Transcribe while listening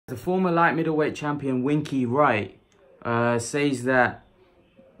The former light middleweight champion Winky Wright says that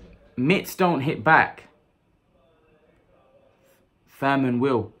mitts don't hit back. Thurman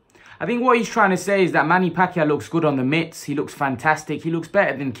will. I think what he's trying to say is that Manny Pacquiao looks good on the mitts. He looks fantastic. He looks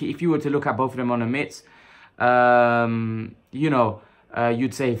better than, if you were to look at both of them on the mitts,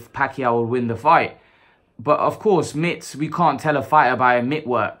 you'd say Pacquiao will win the fight. But of course, mitts, we can't tell a fighter by a mitt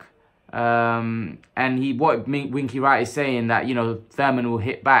work. And what Winky Wright is saying that, Thurman will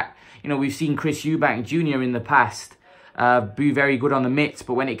hit back. We've seen Chris Eubank Jr. in the past be very good on the mitts,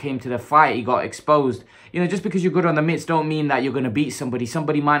 but when it came to the fight, he got exposed. Just because you're good on the mitts don't mean that you're going to beat somebody.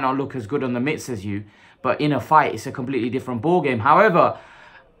 Somebody might not look as good on the mitts as you, but in a fight, it's a completely different ballgame. However,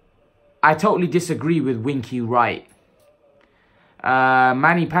 I totally disagree with Winky Wright.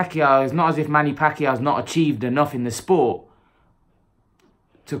 Manny Pacquiao, it's not as if Manny Pacquiao has not achieved enough in the sport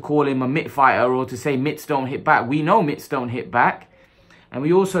to call him a mitt fighter or to say mitts don't hit back. We know mitts don't hit back. And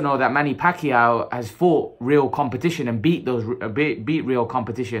we also know that Manny Pacquiao has fought real competition and beat real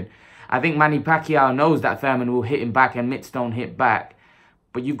competition. I think Manny Pacquiao knows that Thurman will hit him back and mitts don't hit back.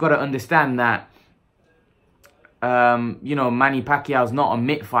 But you've got to understand that, Manny Pacquiao's not a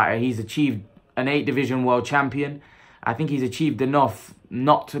mitt fighter. He's achieved an 8-division world champion. I think he's achieved enough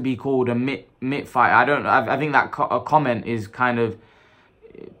not to be called a mitt fighter. I think that comment is kind of,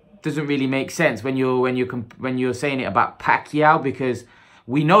 doesn't really make sense when you're saying it about Pacquiao, because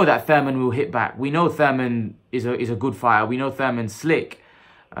we know that Thurman will hit back. We know Thurman is a good fighter. We know Thurman's slick.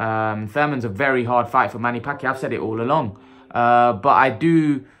 Thurman's a very hard fight for Manny Pacquiao. I've said it all along. But I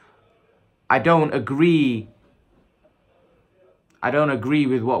don't agree. I don't agree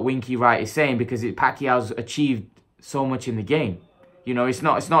with what Winky Wright is saying, because Pacquiao's achieved so much in the game. It's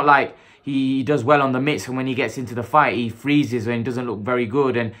not like he does well on the mitts and when he gets into the fight he freezes and doesn't look very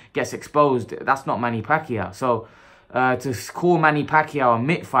good and gets exposed. That's not Manny Pacquiao. So to call Manny Pacquiao a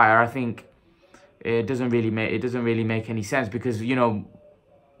mitt fighter, I think it doesn't really make any sense, because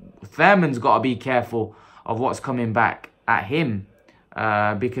Thurman's got to be careful of what's coming back at him,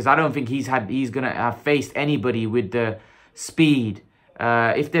 because I don't think he's gonna have faced anybody with the speed.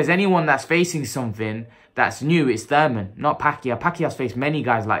 If there's anyone that's facing something that's new, it's Thurman, not Pacquiao. Pacquiao's faced many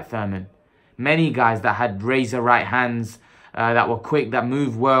guys like Thurman. Many guys that had razor right hands, that were quick, that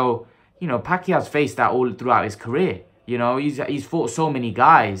moved well. Pacquiao's faced that all throughout his career. He's fought so many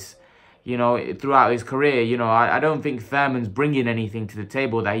guys, throughout his career. I don't think Thurman's bringing anything to the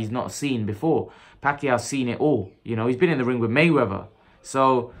table that he's not seen before. Pacquiao's seen it all. He's been in the ring with Mayweather.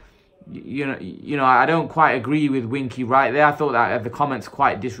 So, I don't quite agree with Winky Wright there. I thought that the comment's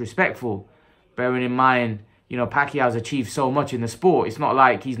quite disrespectful. Bearing in mind, Pacquiao's achieved so much in the sport. It's not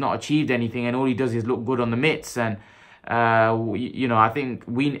like he's not achieved anything and all he does is look good on the mitts. And, I think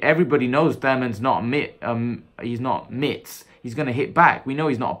everybody knows Thurman's not he's not mitts. He's going to hit back. We know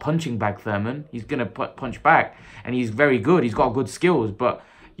he's not a punching bag, Thurman. He's going to punch back. And he's very good. He's got good skills. But,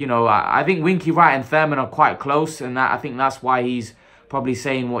 I think Winky Wright and Thurman are quite close. And I think that's why he's probably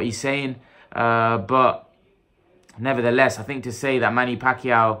saying what he's saying. But nevertheless, I think to say that Manny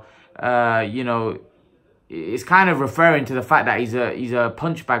Pacquiao, it's kind of referring to the fact that he's a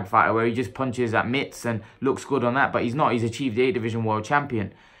punch bag fighter where he just punches at mitts and looks good on that, but he's not. He's achieved the 8-division world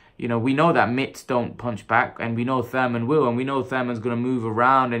champion. We know that mitts don't punch back, and we know Thurman will, and we know Thurman's going to move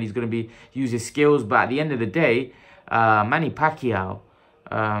around and he's going to use his skills. But at the end of the day, Manny Pacquiao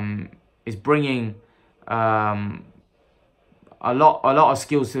is bringing a lot of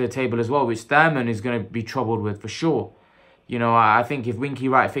skills to the table as well, which Thurman is going to be troubled with for sure. I think if Winky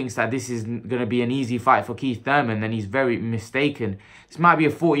Wright thinks that this is going to be an easy fight for Keith Thurman, then he's very mistaken. This might be a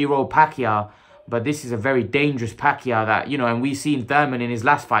 40-year-old Pacquiao, but this is a very dangerous Pacquiao that, and we've seen Thurman in his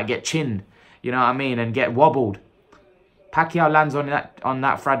last fight get chinned, and get wobbled. Pacquiao lands on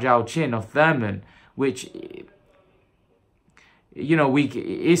that fragile chin of Thurman, which,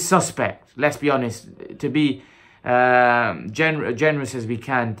 is suspect. Let's be honest. To be generous as we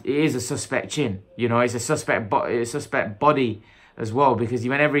can, it is a suspect chin. It's a suspect body as well, because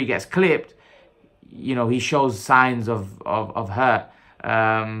whenever he gets clipped, he shows signs of hurt.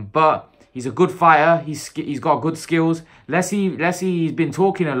 But he's a good fighter. He's got good skills. Let's see. He's been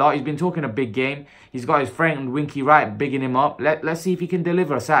talking a lot. He's been talking a big game. He's got his friend Winky Wright bigging him up. Let's see if he can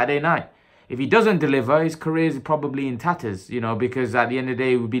deliver Saturday night. If he doesn't deliver, his career is probably in tatters. Because at the end of the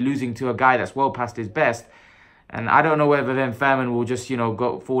day, we'll be losing to a guy that's well past his best. And I don't know whether then Thurman will just,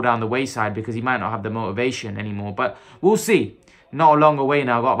 fall down the wayside, because he might not have the motivation anymore. But we'll see. Not long away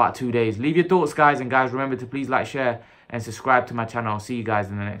now. I've got about 2 days. Leave your thoughts, guys. And guys, remember to please like, share, and subscribe to my channel. I'll see you guys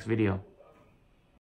in the next video.